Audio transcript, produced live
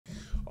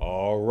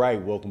All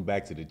right, welcome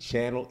back to the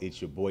channel.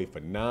 It's your boy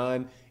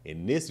Fanon.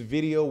 In this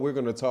video, we're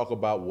going to talk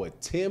about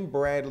what Tim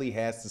Bradley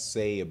has to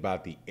say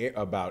about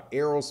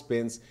Errol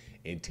Spence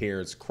and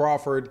Terence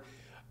Crawford.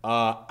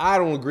 I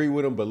don't agree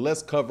with him, but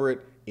let's cover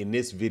it in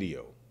this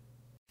video.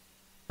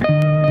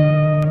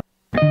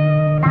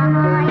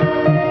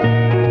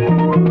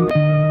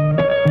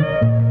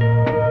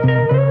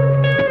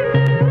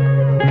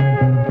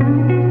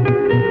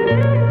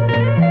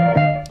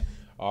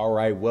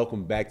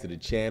 Welcome back to the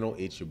channel.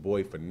 It's your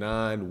boy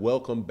Fanon.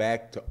 Welcome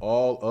back to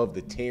all of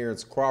the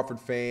Terence Crawford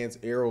fans,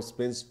 Errol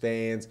Spence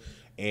fans,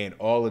 and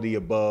all of the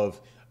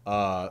above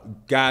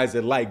guys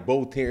that like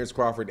both Terence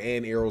Crawford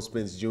and Errol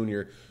Spence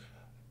Jr.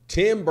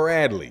 Tim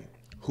Bradley,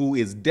 who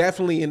is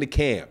definitely in the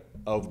camp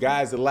of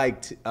guys that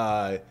like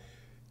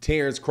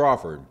Terence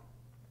Crawford,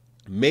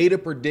 made a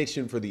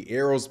prediction for the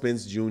Errol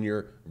Spence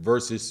Jr.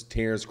 versus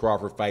Terence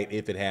Crawford fight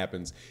if it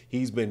happens.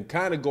 He's been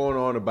kind of going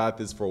on about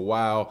this for a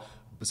while.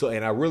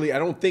 And I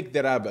don't think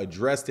that I've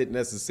addressed it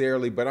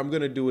necessarily, but I'm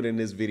going to do it in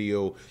this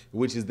video,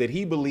 which is that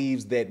he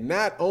believes that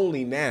not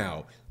only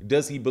now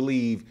does he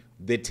believe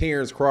that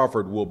Terence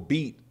Crawford will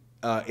beat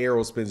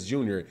Errol Spence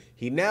Jr.,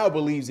 he now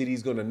believes that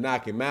he's going to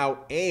knock him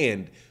out,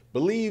 and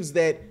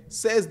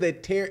says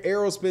that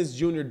Errol Spence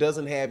Jr.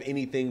 doesn't have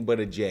anything but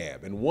a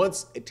jab. And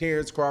once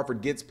Terence Crawford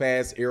gets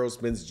past Errol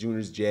Spence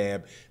Jr.'s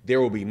jab, there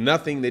will be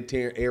nothing that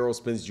Errol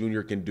Spence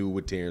Jr. can do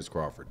with Terence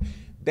Crawford.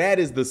 That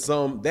is the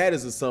sum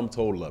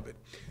total of it.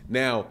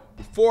 Now,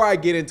 before I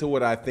get into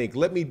what I think,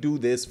 let me do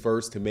this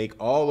first to make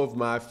all of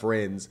my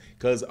friends,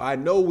 because I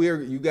know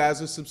you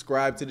guys are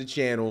subscribed to the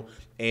channel,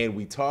 and when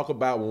we talk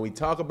about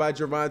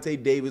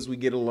Gervonta Davis, we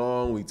get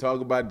along. We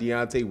talk about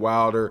Deontay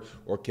Wilder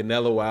or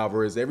Canelo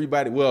Alvarez.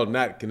 Everybody, well,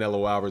 not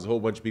Canelo Alvarez. A whole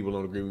bunch of people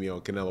don't agree with me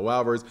on Canelo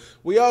Alvarez.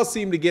 We all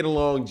seem to get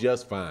along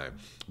just fine.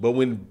 But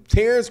when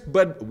Terence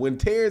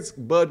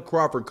Bud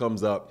Crawford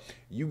comes up,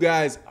 you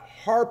guys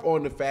harp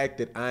on the fact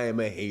that I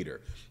am a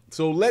hater.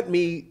 So let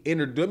me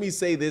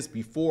say this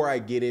before I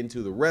get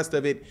into the rest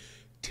of it.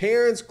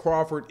 Terence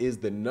Crawford is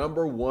the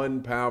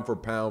 #1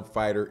 pound-for-pound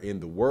fighter in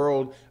the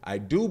world. I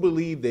do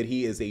believe that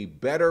he is a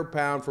better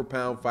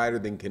pound-for-pound fighter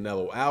than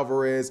Canelo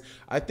Alvarez.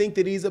 I think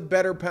that he's a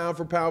better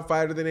pound-for-pound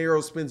fighter than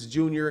Errol Spence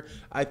Jr.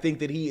 I think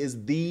that he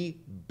is the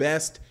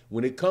best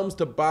when it comes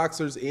to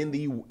boxers in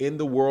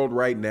the world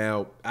right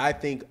now. I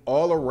think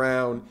all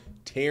around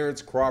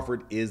Terence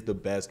Crawford is the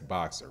best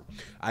boxer.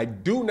 I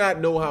do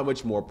not know how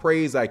much more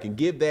praise I can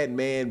give that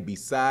man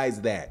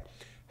besides that.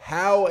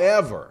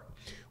 However,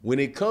 when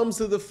it comes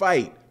to the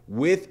fight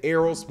with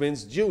Errol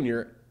Spence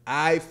Jr.,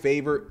 I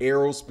favor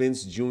Errol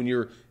Spence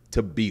Jr.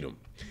 to beat him.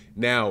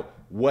 Now,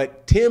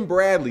 what Tim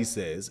Bradley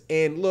says,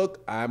 and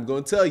look, I'm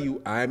going to tell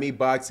you, I'm a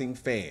boxing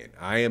fan.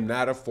 I am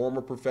not a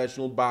former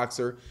professional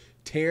boxer.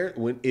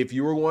 If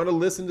you were going to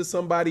listen to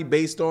somebody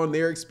based on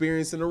their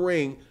experience in the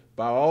ring,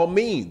 by all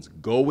means,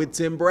 go with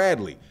Tim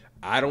Bradley.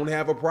 I don't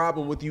have a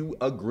problem with you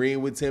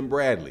agreeing with Tim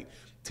Bradley.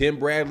 Tim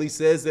Bradley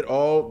says that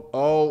all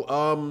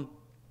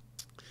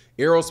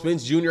Errol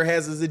Spence Jr.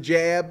 has is a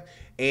jab,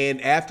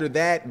 and after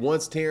that,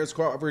 once Terence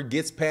Crawford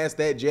gets past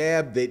that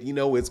jab, that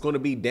it's going to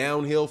be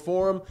downhill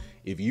for him.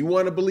 If you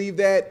want to believe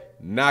that,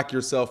 knock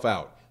yourself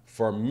out.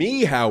 For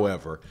me,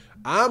 however,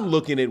 I'm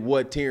looking at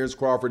what Terence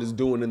Crawford is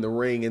doing in the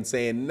ring and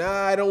saying,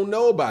 nah, I don't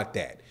know about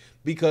that.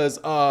 Because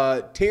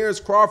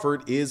Terence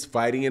Crawford is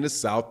fighting in a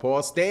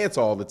southpaw stance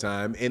all the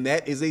time, and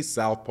that is a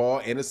southpaw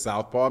and a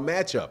southpaw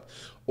matchup.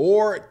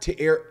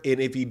 And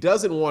if he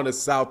doesn't want a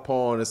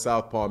southpaw and a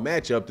southpaw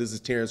matchup, this is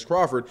Terence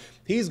Crawford,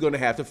 he's going to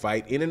have to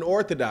fight in an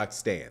orthodox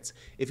stance.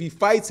 If he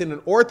fights in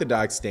an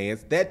orthodox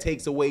stance, that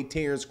takes away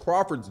Terence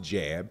Crawford's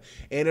jab,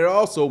 and it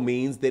also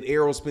means that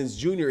Errol Spence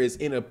Jr. is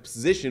in a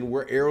position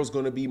where Errol's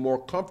going to be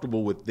more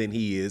comfortable with than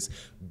he is,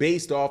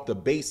 based off the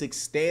basic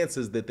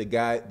stances that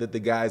the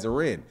guys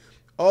are in.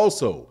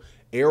 Also,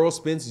 Errol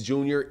Spence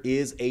Jr.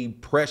 is a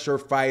pressure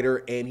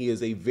fighter, and he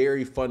is a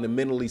very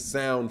fundamentally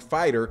sound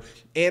fighter,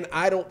 and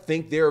I don't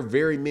think there are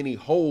very many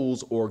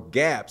holes or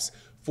gaps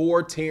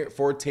for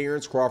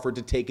Terence Crawford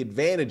to take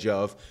advantage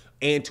of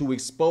and to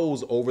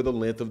expose over the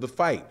length of the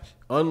fight.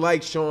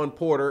 Unlike Sean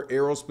Porter,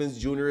 Errol Spence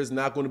Jr. is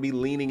not going to be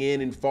leaning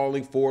in and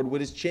falling forward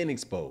with his chin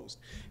exposed.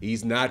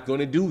 He's not going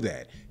to do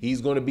that.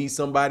 He's going to be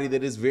somebody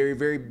that is very,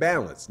 very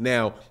balanced.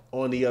 Now,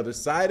 on the other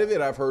side of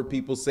it, I've heard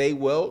people say,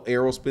 well,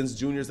 Errol Spence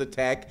Jr.'s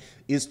attack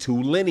is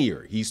too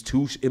linear. He's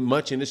too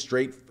much in a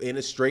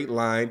straight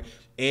line,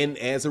 and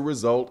as a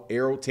result,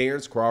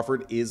 Terence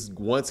Crawford is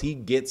once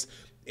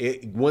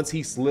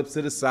he slips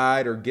to the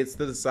side or gets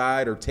to the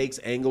side or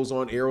takes angles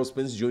on Errol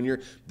Spence Jr.,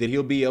 that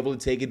he'll be able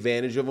to take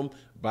advantage of him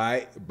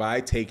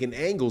by taking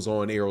angles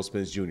on Errol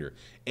Spence Jr.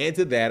 And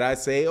to that I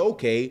say,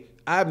 okay,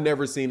 I've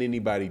never seen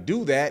anybody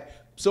do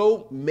that,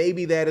 so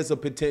maybe that is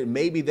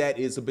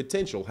a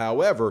potential.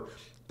 However,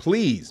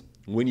 please,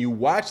 when you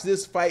watch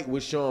this fight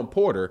with Sean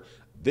Porter,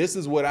 this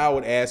is what I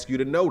would ask you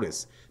to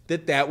notice,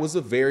 that was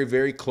a very,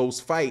 very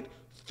close fight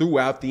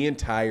throughout the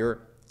entire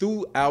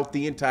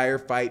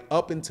fight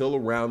up until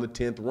around the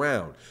 10th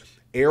round.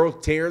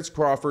 Terence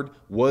Crawford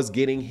was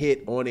getting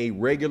hit on a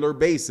regular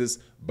basis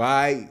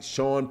by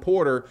Sean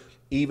Porter,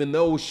 even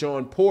though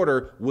Sean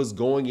Porter was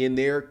going in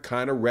there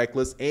kind of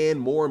reckless. And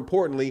more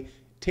importantly,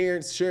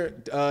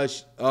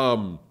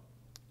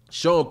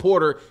 Sean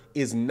Porter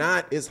is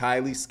not as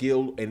highly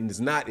skilled and is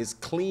not as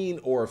clean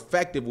or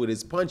effective with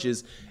his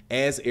punches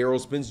as Errol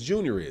Spence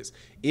Jr. is.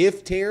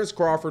 If Terence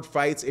Crawford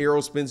fights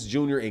Errol Spence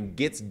Jr. and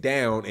gets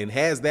down and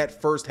has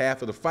that first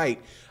half of the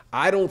fight,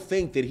 I don't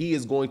think that he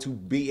is going to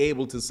be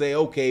able to say,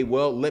 okay,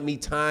 well, let me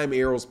time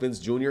Errol Spence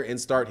Jr. and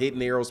start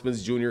hitting Errol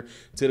Spence Jr.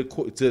 to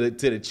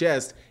the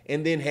chest,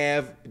 and then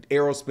have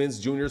Errol Spence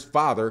Jr.'s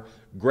father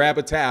grab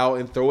a towel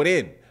and throw it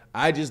in.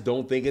 I just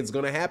don't think it's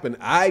going to happen.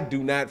 I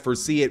do not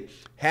foresee it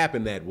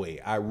happen that way.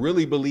 I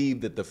really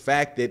believe that the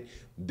fact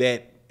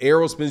that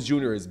Errol Spence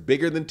Jr. is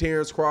bigger than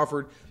Terence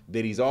Crawford,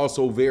 that he's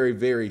also very,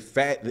 very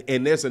fat.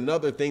 And there's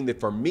another thing that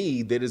for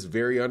me that is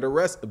very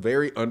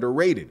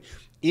underrated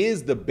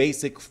is the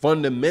basic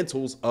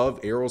fundamentals of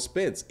Errol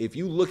Spence. If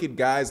you look at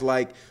guys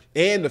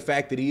and the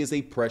fact that he is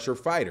a pressure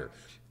fighter.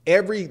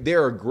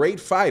 There are great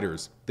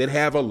fighters that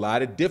have a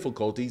lot of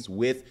difficulties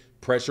with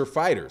pressure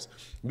fighters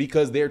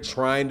because they're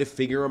trying to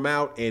figure them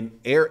out,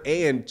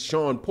 and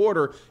Sean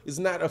Porter is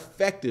not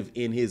effective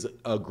in his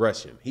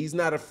aggression. He's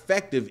not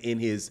effective in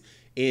his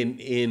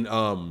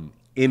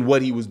in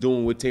what he was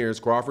doing with Terence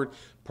Crawford.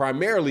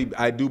 Primarily,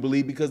 I do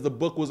believe because the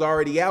book was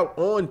already out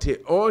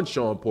on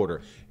Sean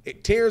Porter.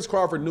 Terence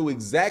Crawford knew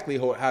exactly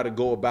how to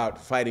go about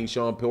fighting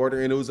Sean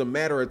Porter, and it was a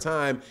matter of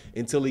time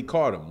until he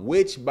caught him,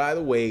 which, by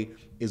the way,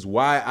 is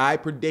why I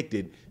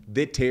predicted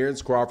that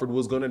Terence Crawford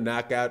was going to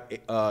knock out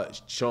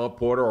Sean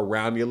Porter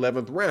around the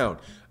 11th round.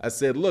 I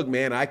said, look,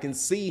 man, I can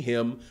see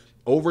him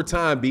over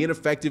time being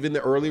effective in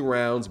the early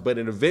rounds, but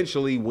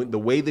eventually, when the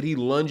way that he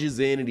lunges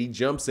in and he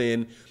jumps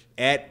in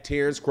at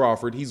Terence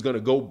Crawford, he's going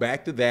to go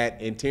back to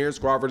that, and Terence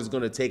Crawford is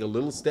going to take a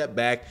little step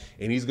back,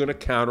 and he's going to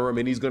counter him,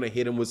 and he's going to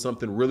hit him with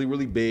something really,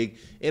 really big,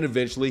 and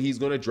eventually he's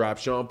going to drop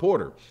Sean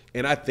Porter.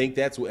 And I think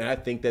that's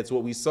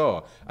what we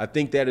saw. I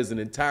think that is an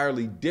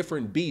entirely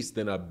different beast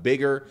than a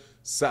bigger,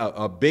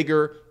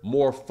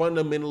 more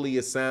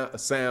fundamentally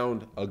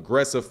sound,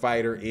 aggressive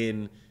fighter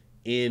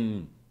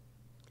in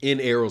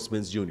Errol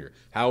Spence Jr.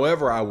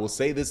 However, I will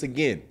say this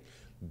again.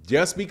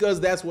 Just because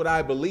that's what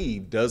I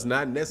believe does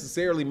not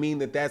necessarily mean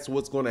that that's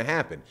what's going to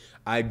happen.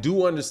 I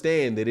do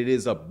understand that it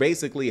is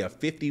basically a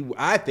 50.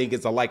 I think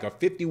it's like a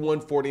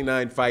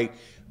 51-49 fight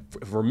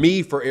for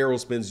me for Errol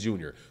Spence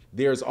Jr.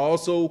 There's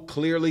also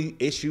clearly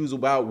issues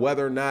about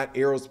whether or not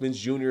Errol Spence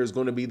Jr. is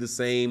going to be the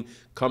same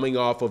coming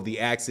off of the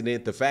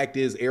accident. The fact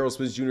is, Errol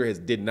Spence Jr.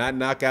 did not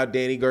knock out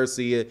Danny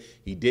Garcia.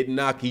 He didn't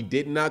knock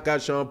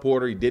out Sean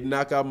Porter. He didn't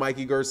knock out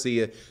Mikey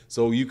Garcia.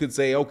 So you could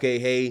say, okay,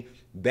 hey,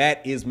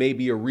 that is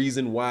maybe a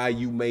reason why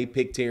you may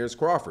pick Terence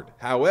Crawford.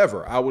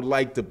 However, I would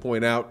like to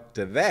point out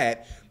to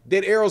that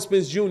Errol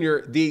Spence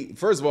Jr.,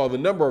 first of all, the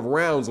number of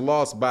rounds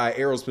lost by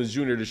Errol Spence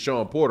Jr. to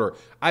Sean Porter,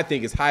 I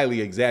think is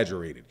highly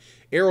exaggerated.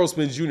 Errol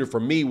Spence Jr. for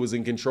me was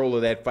in control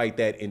of that fight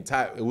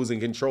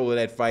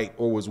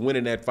or was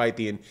winning that fight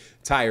the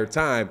entire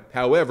time.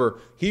 However,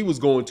 he was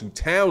going to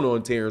town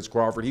on Terence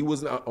Crawford. He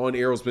wasn't on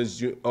Errol Spence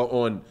Jr.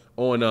 on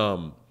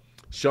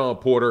Sean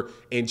Porter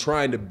and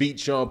trying to beat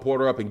Sean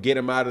Porter up and get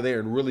him out of there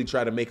and really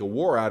try to make a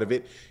war out of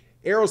it.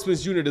 Errol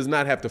Spence Jr. does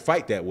not have to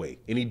fight that way,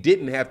 and he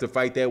didn't have to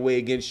fight that way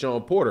against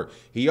Sean Porter.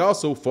 He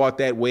also fought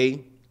that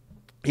way.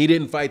 He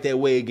didn't fight that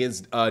way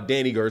against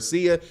Danny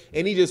Garcia,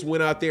 and he just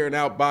went out there and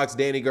outboxed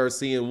Danny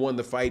Garcia and won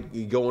the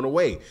fight going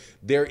away.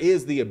 There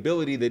is the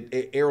ability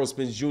that Errol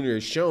Spence Jr.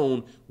 has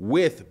shown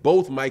with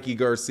both Mikey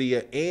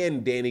Garcia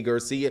and Danny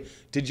Garcia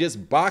to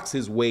just box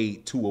his way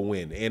to a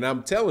win. And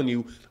I'm telling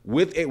you,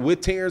 with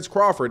Terence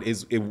Crawford,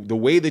 the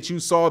way that you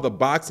saw the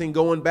boxing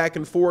going back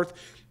and forth,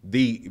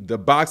 the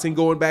boxing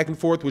going back and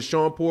forth with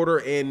Sean Porter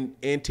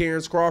and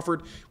Terence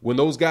Crawford, when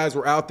those guys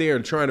were out there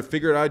and trying to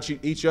figure it out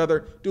each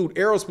other, dude,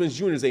 Errol Spence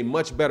Jr. is a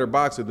much better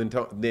boxer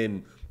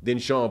than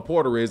Sean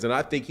Porter is, and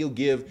I think he'll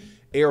give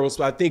Errol.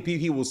 I think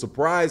he will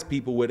surprise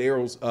people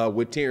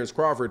with Terence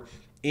Crawford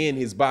in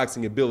his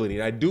boxing ability,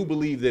 and I do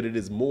believe that it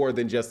is more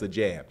than just a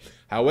jab.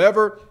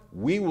 However,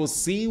 we will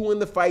see when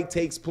the fight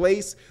takes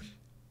place.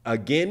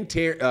 Again,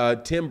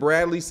 Tim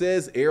Bradley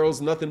says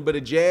Errol's nothing but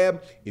a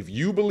jab. If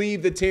you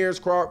believe that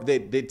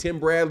that Tim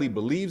Bradley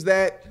believes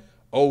that,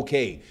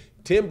 okay.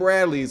 Tim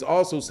Bradley has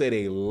also said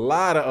a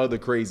lot of other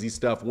crazy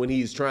stuff when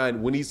he's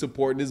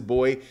supporting his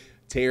boy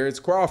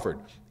Terence Crawford,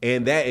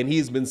 and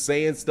he's been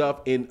saying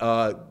stuff in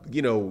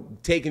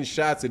taking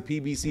shots at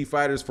PBC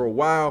fighters for a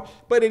while.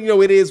 But it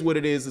is what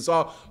it is. It's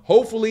all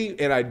hopefully,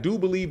 and I do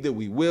believe that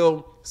we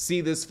will see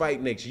this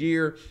fight next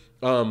year.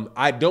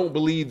 I don't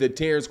believe that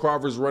Terence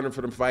Crawford is running for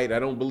the fight. I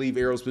don't believe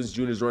Errol Spence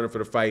Jr. is running for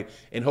the fight,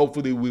 and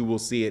hopefully we will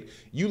see it.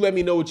 You let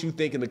me know what you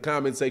think in the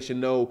comment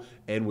section,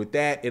 and with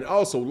that, and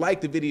also like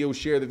the video,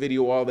 share the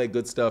video, all that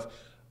good stuff.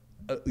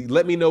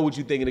 Let me know what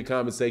you think in the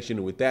comment section,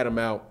 and with that, I'm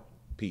out.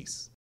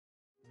 Peace.